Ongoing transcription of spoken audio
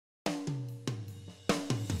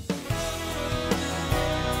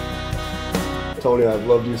Tony, I've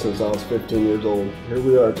loved you since I was 15 years old. Here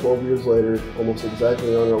we are 12 years later, almost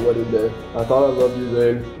exactly on our wedding day. I thought I loved you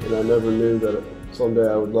then, and I never knew that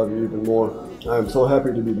someday I would love you even more. I am so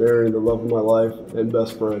happy to be marrying the love of my life and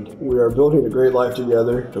best friend. We are building a great life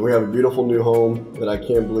together, and we have a beautiful new home that I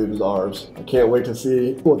can't believe is ours. I can't wait to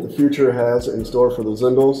see what the future has in store for the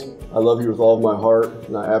Zindels. I love you with all of my heart,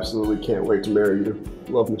 and I absolutely can't wait to marry you.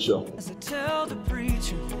 Love, Michelle. As I tell the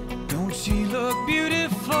preacher, don't she look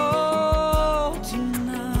beautiful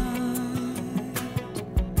tonight?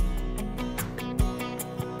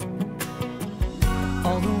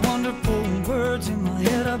 All the wonderful words in my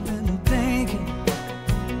head I've been thinking,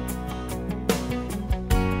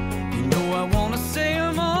 you know I wanna say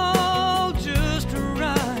them all just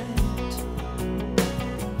right.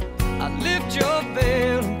 I lift your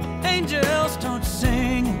veil, angels start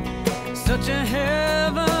singing, such a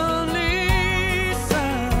heavenly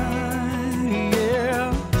sight,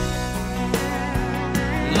 yeah.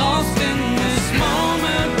 Lost in this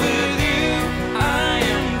moment with you, I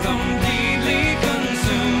am completely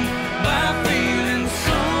consumed by feeling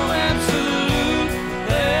so absolute,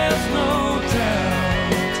 there's no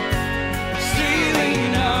doubt.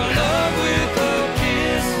 Sealing our love with a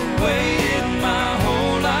kiss, waited my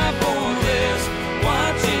whole life for this,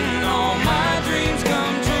 watching all my dreams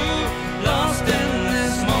come true, lost in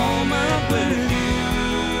this moment with you.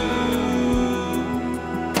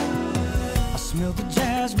 I smell the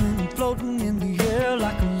jasmine floating in the air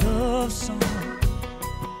like a love song.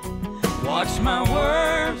 Watch my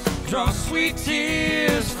words draw sweet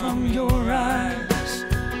tears from your eyes.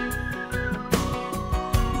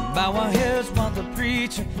 Bow our heads while the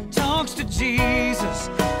preacher talks to Jesus.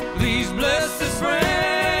 Please bless this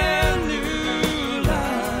brand new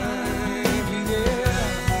life, yeah.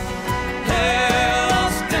 Hey,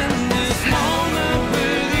 lost in this moment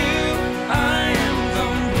with you, I am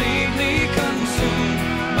completely consumed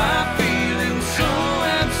by feeling so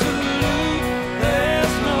absolute,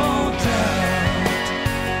 there's no doubt.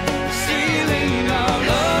 Sealing our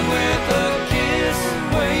love with a kiss,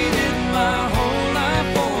 waited my whole life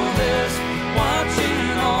for this, watching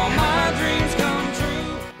all my dreams come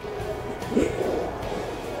true.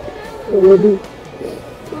 I love you.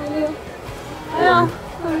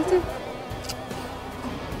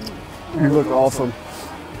 You look awesome.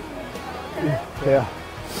 Yeah,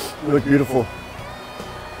 you look beautiful.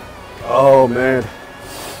 Oh man.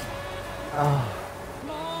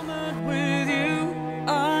 Moment with you,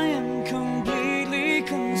 I am completely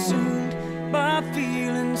consumed by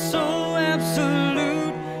feeling so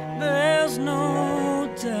absolute, there's no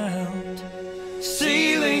doubt.